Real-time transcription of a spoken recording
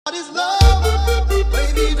What is love?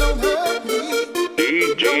 Baby, don't hurt me.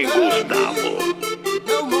 DJ Gustavo.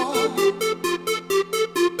 No more.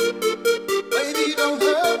 Baby, don't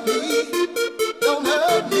hurt me. Don't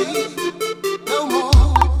hurt me. No more.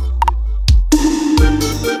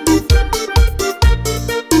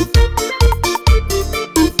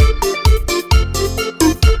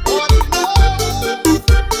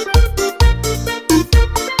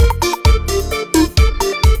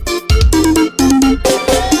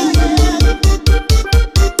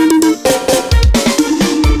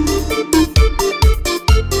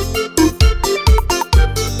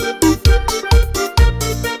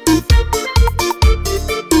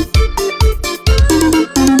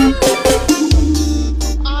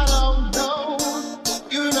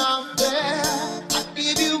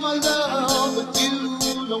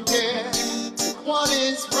 What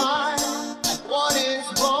is right? What is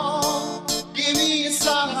wrong? Give me a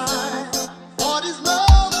sign. What is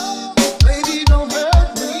love? Baby, don't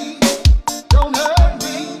hurt me. Don't hurt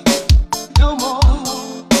me no more.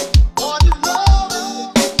 What is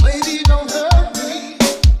love? Baby, don't hurt me.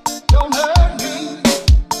 Don't hurt me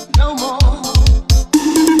no more.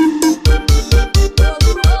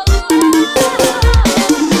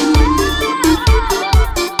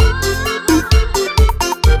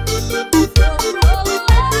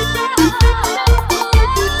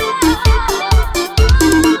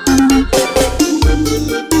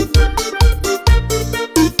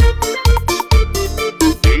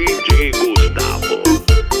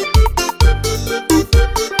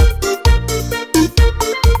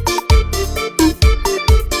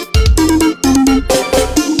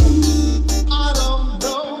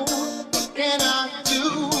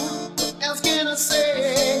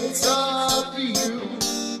 It's up to you.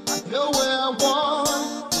 I know where I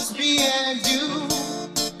want to be, and you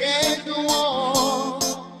can't go on.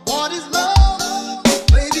 What is love?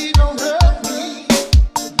 Baby, don't hurt me.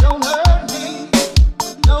 Don't hurt me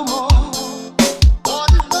no more.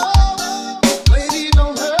 What is love? Baby,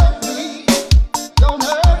 don't hurt me. Don't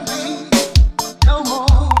hurt me no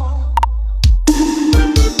more.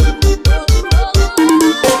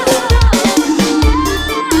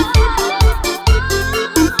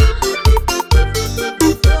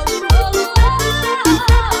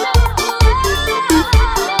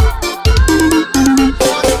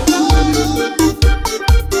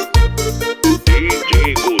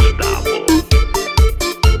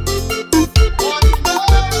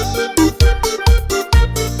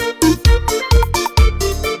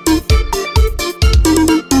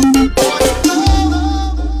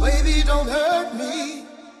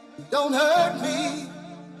 Don't hurt me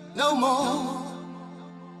no more.